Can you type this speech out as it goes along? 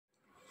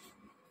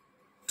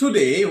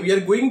Today we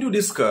are going to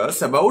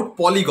discuss about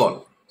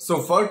polygon. So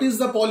what is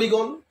the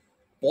polygon?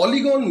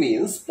 Polygon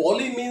means,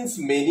 poly means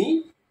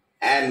many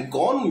and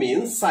gon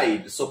means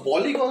side. So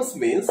polygons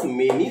means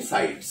many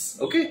sides.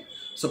 Okay.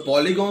 So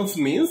polygons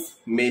means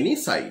many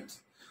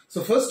sides.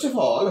 So first of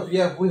all,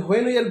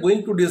 when we are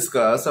going to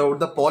discuss about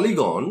the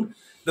polygon,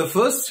 the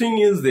first thing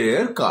is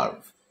their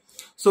curve.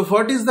 So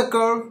what is the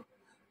curve?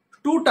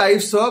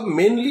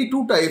 Mainly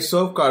two types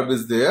of curve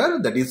is there,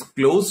 that is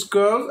closed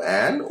curve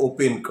and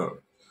open curve.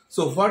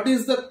 So what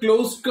is the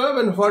closed curve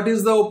and what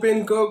is the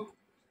open curve?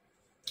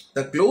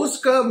 The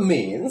closed curve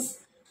means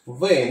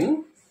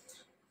when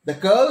the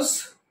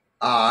curves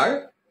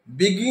are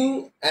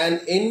beginning and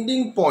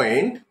ending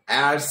point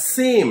are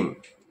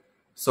same.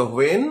 So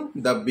when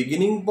the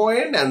beginning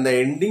point and the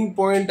ending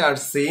point are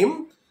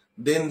same,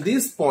 then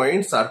these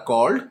points are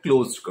called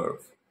closed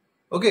curve.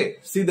 Okay,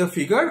 see the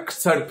figure,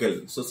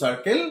 circle. So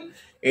circle,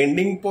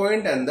 ending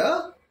point and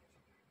the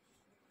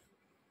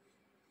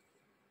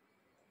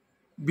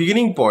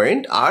beginning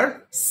point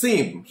are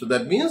same. So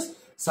that means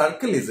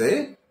circle is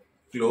a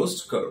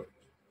closed curve.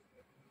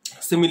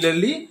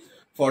 Similarly,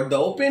 for the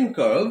open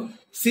curve,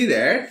 see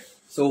that,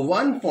 so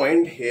one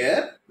point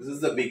here, this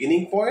is the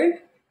beginning point,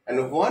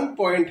 and one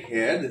point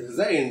here, this is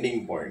the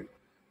ending point.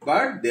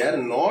 But they are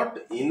not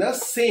in the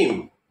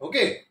same.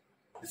 Okay,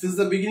 this is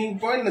the beginning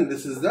point and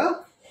this is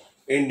the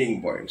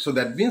ending point. So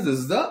that means this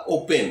is the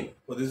open.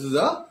 So this is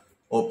the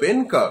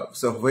open curve.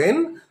 So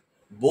when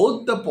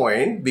both the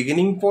point,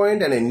 beginning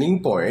point and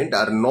ending point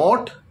are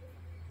not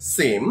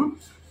same,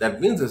 that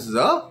means this is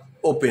a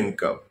open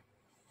curve.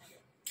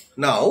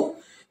 Now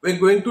we are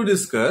going to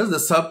discuss the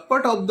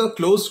subpart of the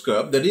closed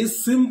curve, that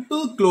is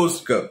simple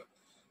closed curve.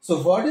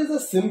 So what is a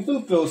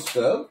simple closed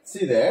curve?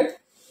 See that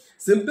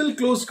simple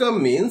closed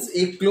curve means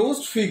a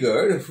closed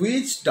figure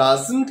which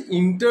doesn't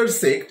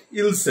intersect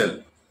itself.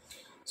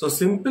 So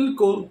simple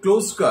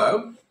closed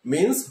curve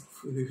means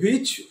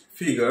which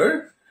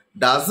figure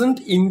doesn't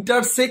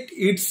intersect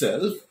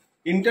itself.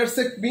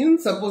 Intersect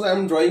means, suppose I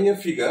am drawing a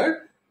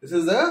figure. This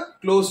is a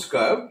closed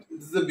curve.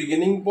 This is the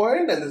beginning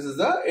point and this is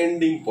the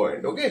ending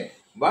point. Okay,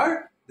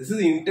 but this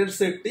is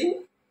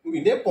intersecting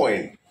in a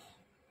point.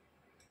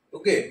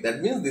 Okay,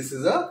 that means this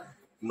is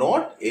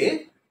not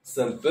a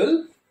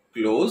simple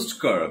closed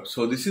curve.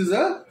 So this is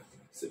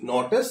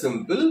not a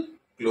simple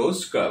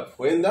closed curve.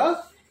 When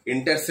the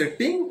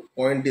intersecting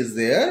point is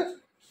there,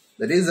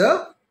 that is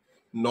a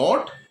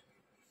not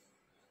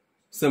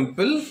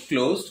simple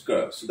closed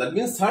curve. So that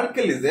means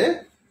circle is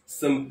a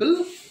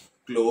simple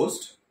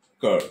closed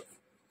curve.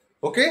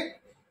 Okay.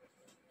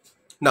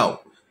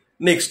 Now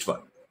next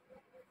one.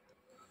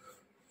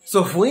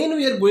 So when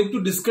we are going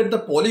to discuss the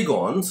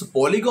polygons,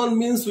 polygon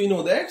means we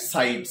know that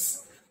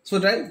sides. So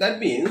that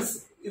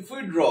means if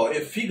we draw a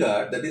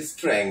figure that is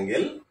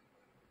triangle,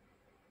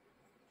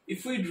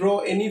 if we draw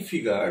any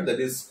figure that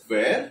is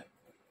square,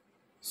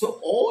 so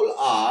all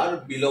R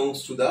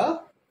belongs to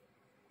the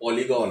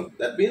polygon.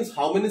 That means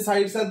how many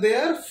sides are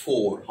there?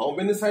 4. How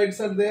many sides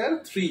are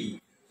there?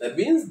 3. That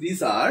means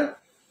these are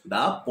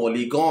the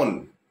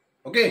polygon.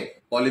 Okay,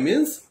 poly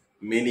means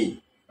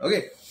many.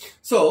 Okay,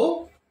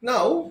 so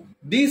now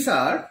these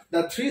are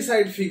the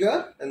 3-side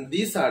figure and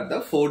these are the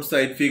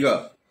 4-side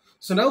figure.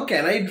 So now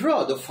can I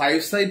draw the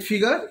 5-side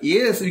figure?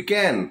 Yes, we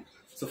can.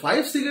 So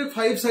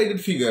 5-sided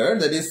figure,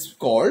 that is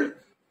called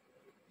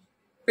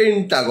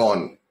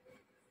pentagon.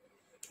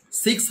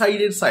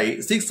 6-sided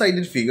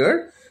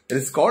figure, that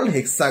is called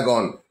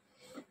hexagon.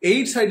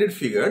 8-sided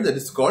figure, that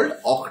is called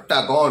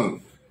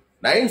octagon.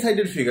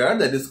 9-sided figure,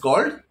 that is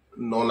called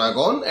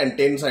nonagon, and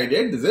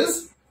 10-sided, this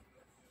is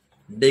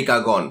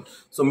decagon.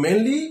 So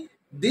mainly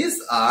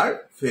these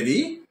are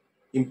very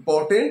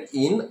important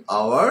in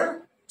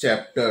our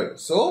chapter.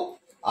 So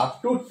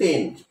up to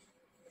 10,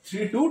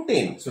 3 to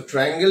 10. So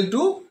triangle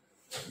to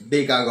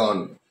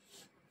decagon.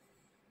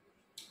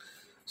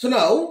 So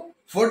now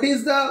what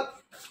is the,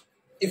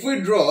 if we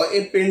draw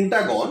a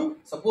pentagon,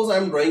 suppose I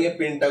am drawing a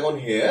pentagon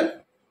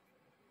here.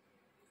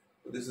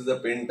 This is the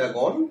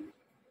pentagon.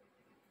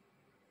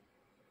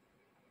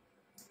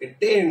 A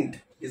tent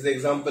is the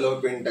example of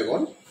a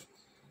pentagon.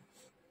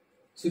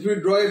 So if you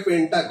draw a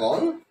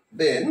pentagon,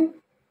 then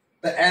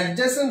the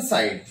adjacent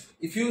sides,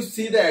 if you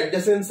see the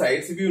adjacent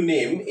sides, if you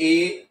name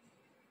A,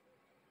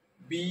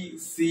 B,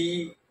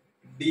 C,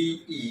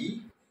 D,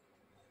 E.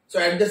 So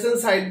adjacent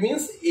side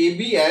means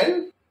AB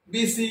and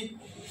BC,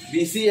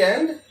 BC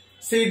and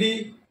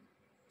CD,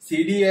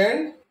 CD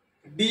and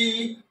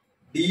D,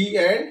 D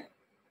and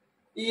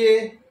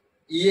EA,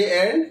 EA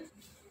and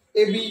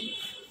AB.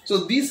 So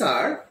these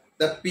are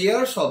the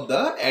pairs of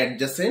the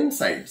adjacent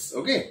sides.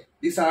 Okay,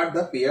 these are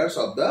the pairs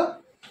of the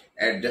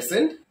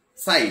adjacent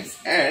sides,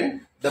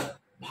 and the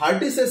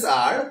vertices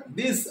are,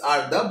 these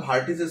are the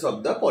vertices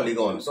of the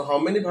polygon. So how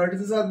many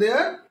vertices are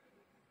there?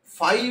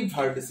 5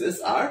 vertices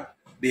are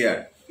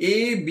there.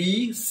 A,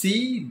 B,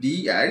 C,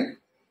 D and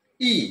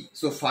E.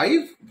 So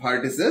 5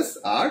 vertices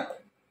are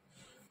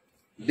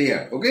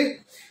there.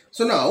 Okay.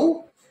 So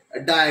now a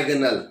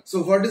diagonal.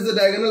 So what is the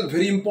diagonal?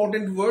 Very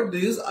important word.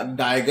 This is a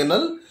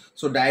diagonal.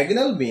 So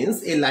diagonal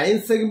means a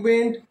line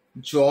segment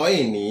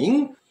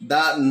joining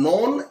the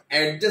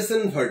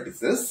non-adjacent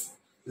vertices.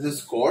 This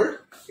is called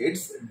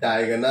its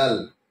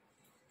diagonal.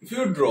 If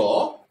you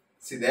draw,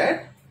 see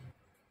that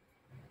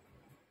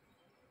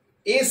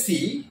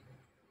AC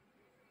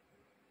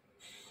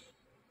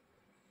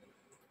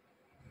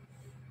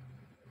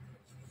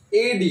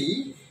AD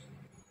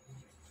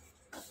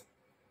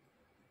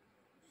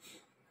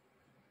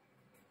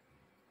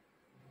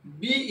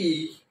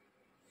BE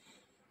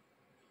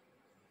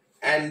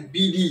and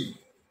BD,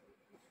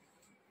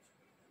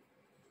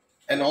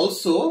 and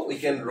also we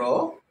can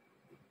draw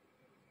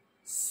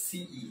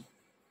CE.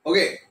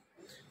 Okay,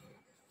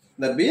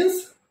 that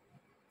means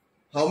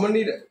how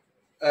many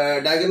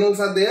diagonals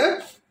are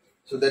there?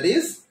 So that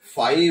is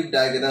 5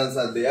 diagonals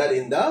are there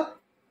in the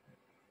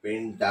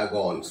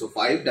pentagon. So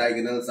 5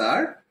 diagonals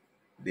are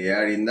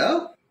there in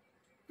the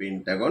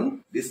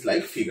pentagon, this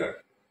like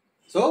figure.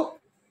 So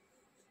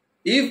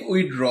if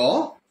we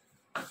draw,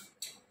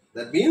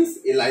 that means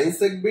a line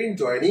segment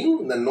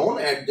joining the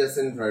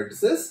non-adjacent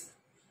vertices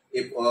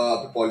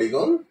of the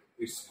polygon,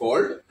 it's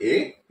called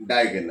a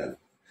diagonal.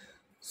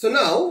 So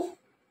now,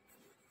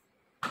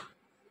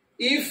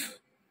 if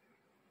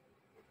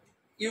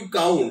you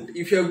count,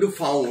 if you have to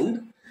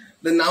found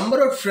the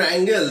number of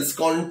triangles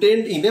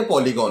contained in a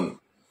polygon.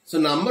 So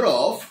number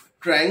of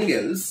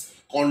triangles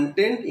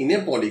contained in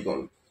a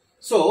polygon.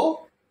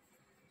 So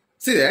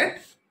see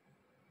that.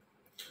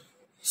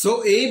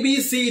 So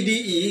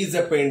ABCDE is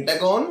a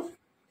pentagon.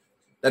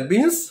 That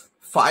means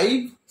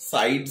 5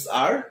 sides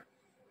are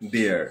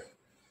there.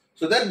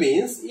 So that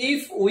means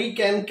if we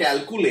can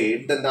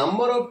calculate the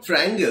number of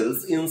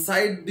triangles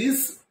inside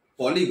this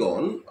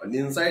polygon and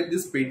inside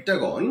this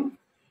pentagon,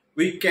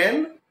 we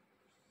can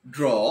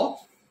draw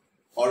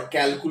or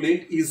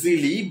calculate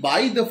easily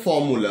by the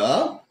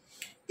formula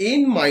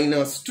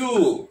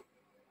n-2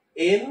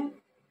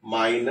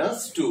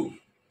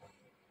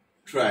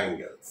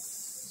 triangles.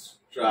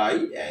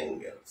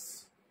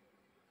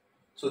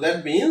 So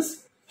that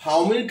means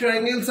how many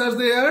triangles are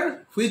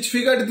there? Which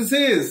figure this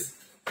is?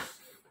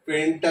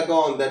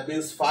 Pentagon. That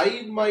means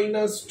 5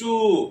 minus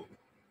 2.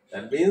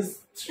 That means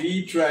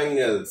 3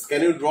 triangles.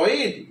 Can you draw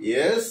it?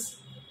 Yes.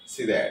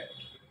 See that.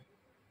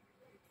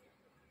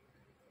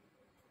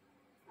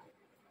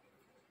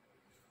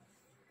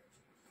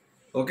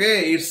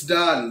 Okay, it's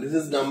done. This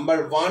is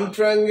number 1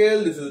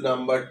 triangle. This is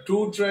number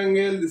 2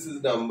 triangle. This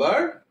is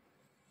number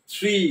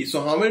 3.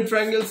 So how many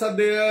triangles are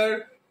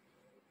there?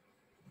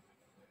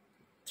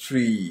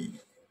 3.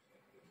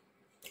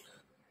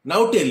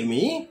 Now tell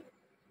me,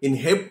 in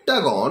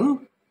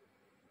heptagon,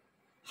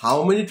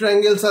 how many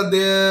triangles are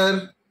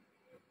there?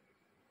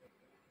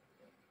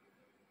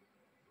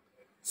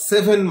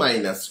 7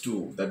 minus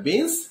 2. That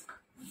means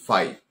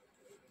 5.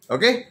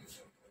 Okay.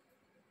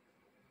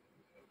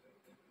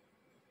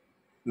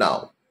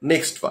 Now,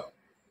 next one.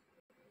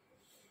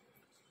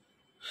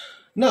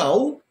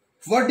 Now,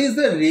 what is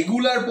the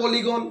regular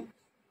polygon?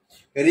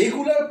 A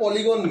regular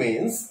polygon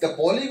means the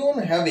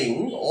polygon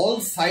having all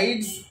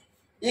sides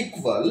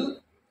equal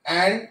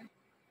and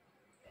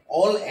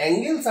all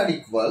angles are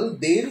equal,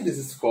 then this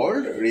is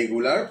called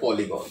regular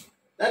polygon.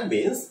 That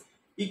means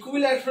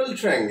equilateral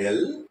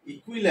triangle,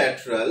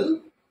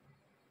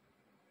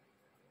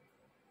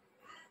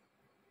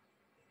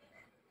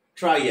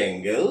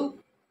 triangle,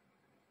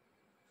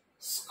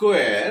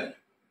 square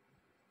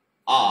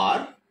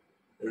are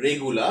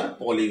regular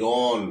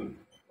polygon.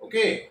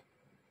 Okay,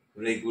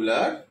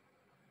 regular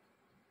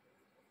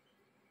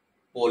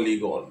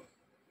polygon.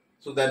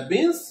 So that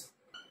means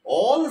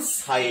all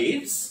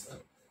sides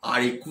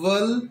are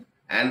equal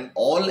and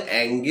all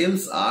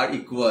angles are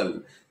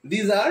equal.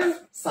 These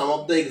are some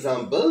of the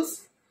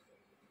examples.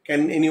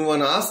 Can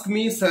anyone ask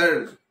me,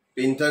 sir,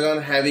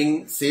 pentagon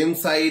having same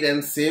side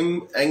and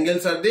same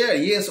angles are there?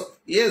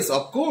 Yes,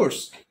 of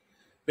course.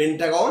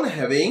 Pentagon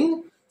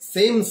having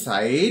same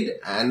side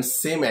and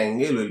same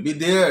angle will be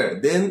there.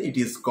 Then it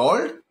is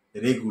called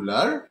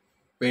regular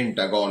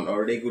pentagon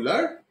or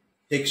regular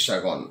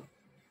hexagon.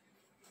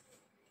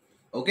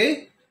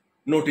 Okay,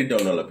 note it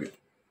down all of you.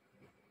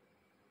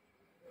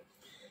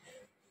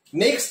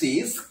 Next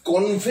is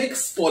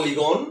convex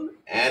polygon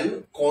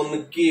and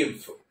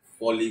concave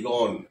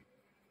polygon.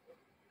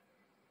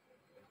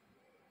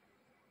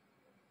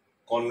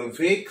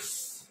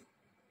 Convex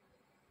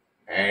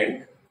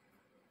and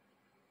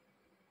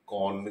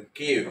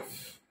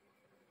concave.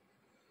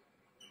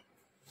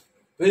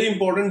 Very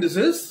important, this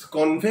is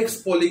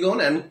convex polygon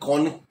and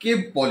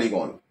concave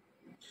polygon.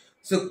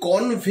 So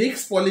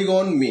convex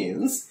polygon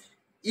means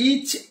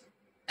each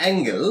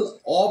angle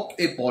of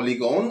a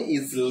polygon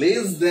is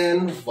less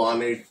than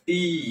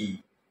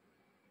 180.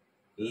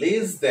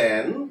 Less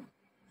than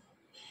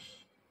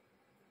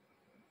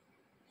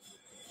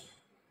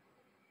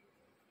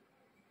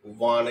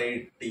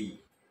 180.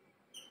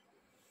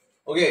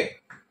 Okay.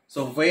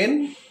 So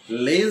when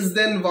less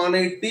than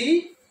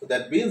 180,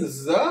 that means this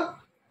is a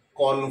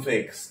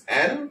convex,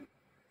 and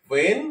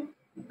when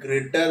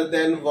greater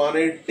than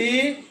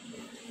 180,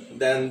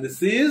 then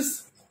this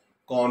is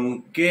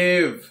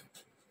concave.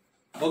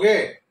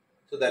 Okay,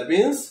 So that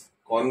means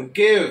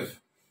concave.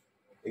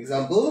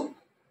 Example,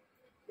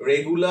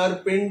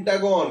 regular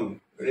pentagon,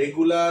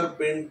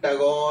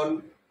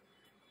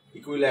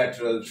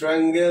 equilateral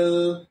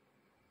triangle,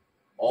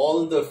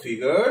 all the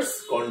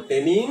figures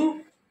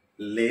containing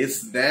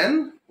less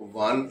than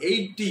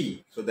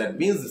 180. So that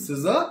means this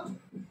is a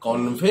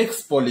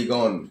convex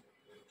polygon.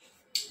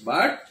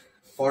 But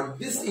for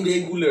this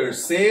irregular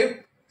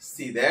shape,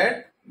 see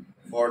that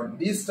for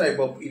this type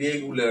of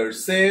irregular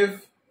shape,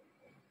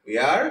 we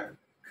are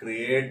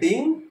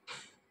creating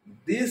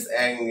this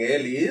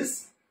angle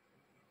is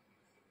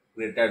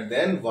greater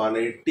than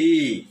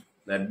 180.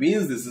 That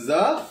means this is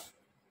a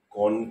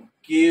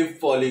concave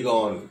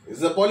polygon. This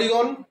is a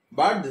polygon,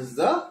 but this is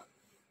a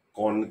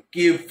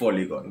concave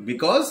polygon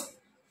because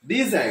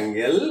this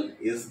angle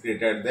is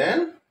greater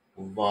than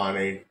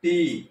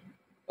 180.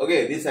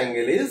 Okay, this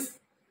angle is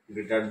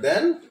greater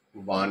than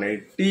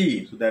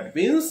 180. So that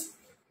means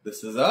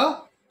this is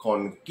a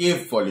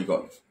concave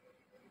polygon.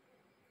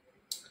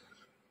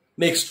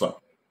 Next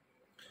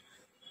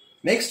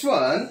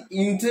one,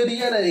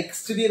 interior and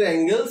exterior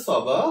angles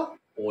of a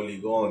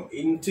polygon.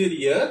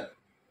 Interior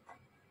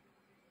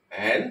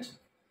and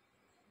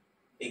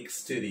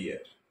exterior.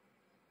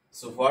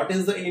 So what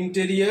is the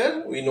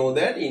interior? We know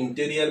that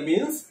interior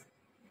means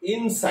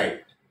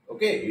inside.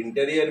 Okay,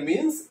 interior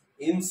means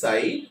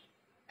inside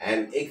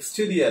and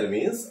exterior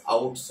means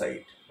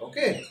outside.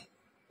 Okay,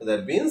 so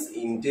that means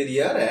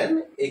interior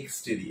and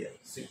exterior.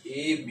 So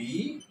A,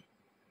 B,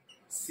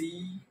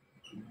 C,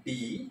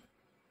 D,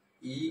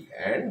 E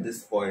and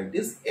this point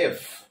is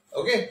F.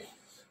 Okay,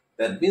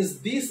 that means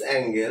these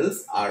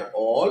angles are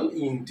all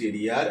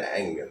interior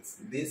angles.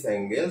 These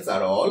angles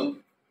are all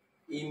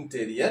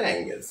interior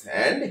angles,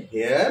 and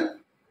here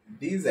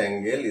this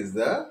angle is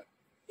the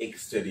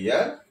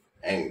exterior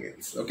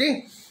angles.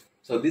 Okay,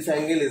 so this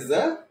angle is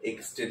the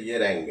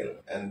exterior angle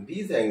and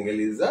this angle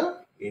is the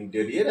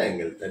interior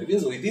angle. That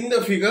means within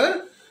the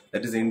figure,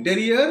 that is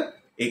interior,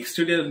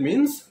 exterior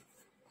means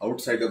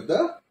outside of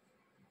the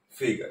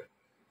figure.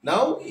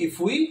 Now if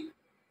we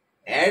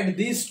add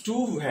these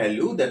two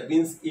values, that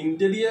means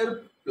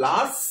interior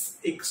plus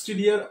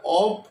exterior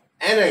of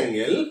an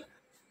angle,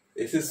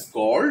 this is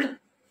called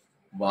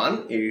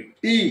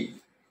 180.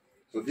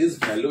 So this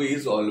value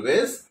is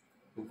always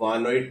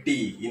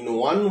 180. In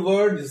one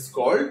word, this is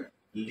called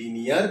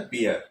linear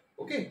pair.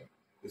 Okay,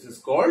 this is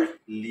called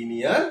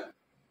linear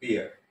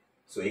pair.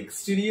 So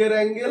exterior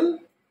angle,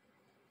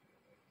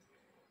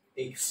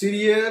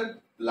 exterior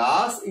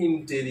plus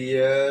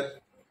interior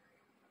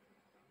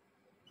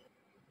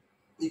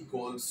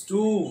equals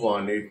to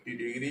 180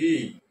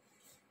 degree.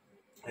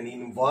 And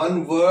in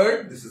one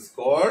word, this is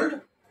called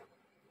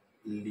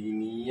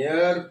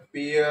linear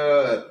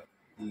pair.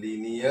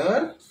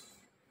 Linear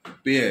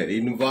pair.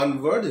 In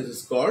one word, this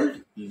is called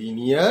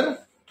linear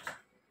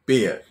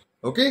pair.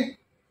 Okay.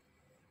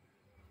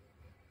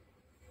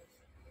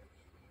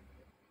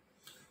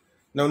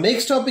 Now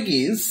next topic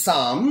is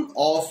sum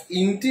of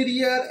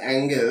interior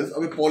angles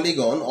of a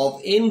polygon of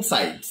n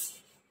sides.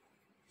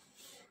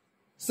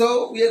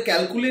 So we are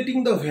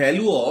calculating the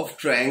value of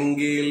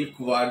triangle,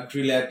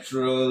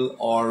 quadrilateral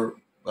or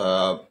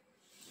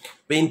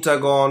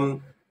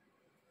pentagon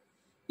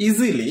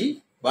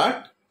easily,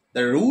 but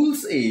the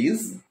rules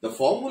is, the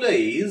formula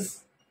is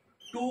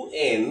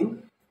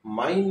 2n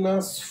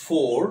minus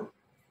 4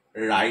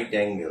 right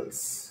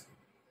angles.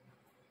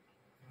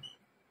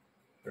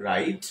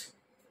 Right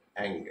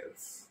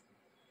angles.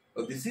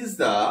 So this is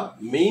the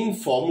main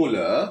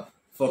formula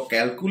for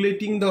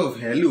calculating the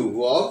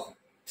value of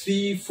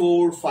 3,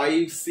 4,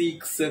 5,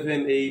 6,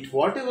 7, 8,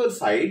 whatever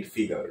side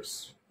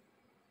figures.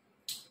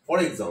 For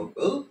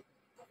example,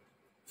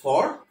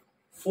 for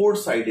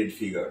four-sided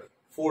figure,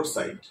 4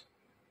 side.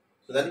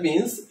 So that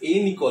means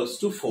n equals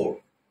to 4.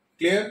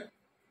 Clear?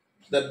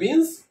 That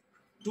means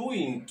 2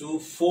 into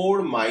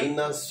 4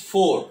 minus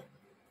 4.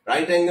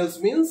 Right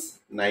angles means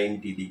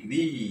 90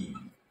 degree.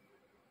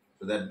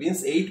 So that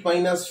means 8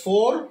 minus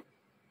 4,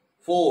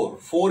 4.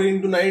 4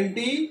 into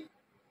 90,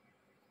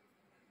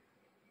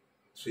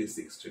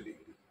 360 degree.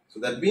 So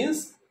that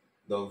means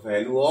the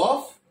value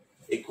of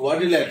a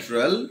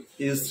quadrilateral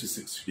is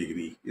 360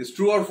 degree. Is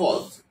true or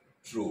false?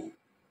 True.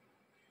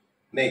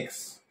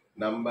 Next,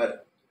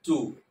 number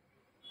 2,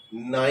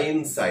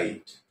 9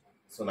 side.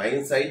 So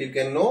 9 side you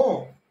can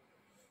know.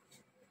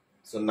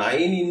 So 9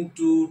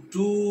 into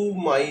 2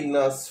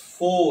 minus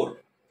 4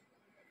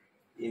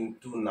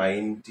 into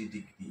 90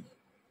 degree.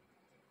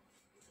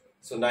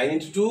 So 9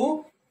 into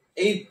 2,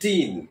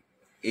 18.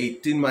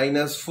 18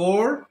 minus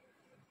 4,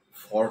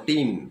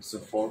 14. So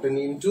 14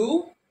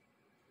 into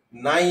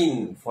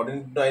 9. 14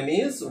 into 9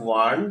 is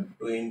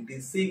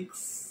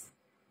 126.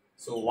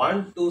 So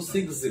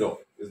 1260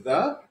 is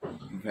the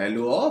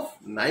value of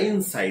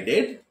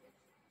 9-sided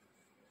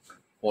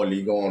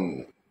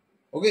polygon.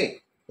 Okay.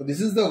 So this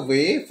is the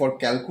way for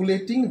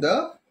calculating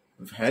the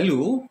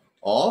value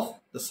of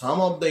the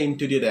sum of the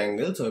interior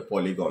angles of a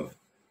polygon.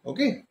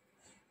 Okay.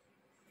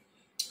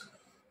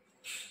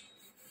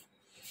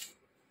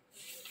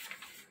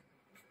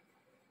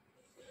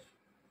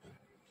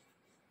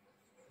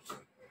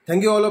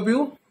 Thank you all of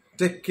you.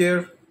 Take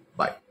care.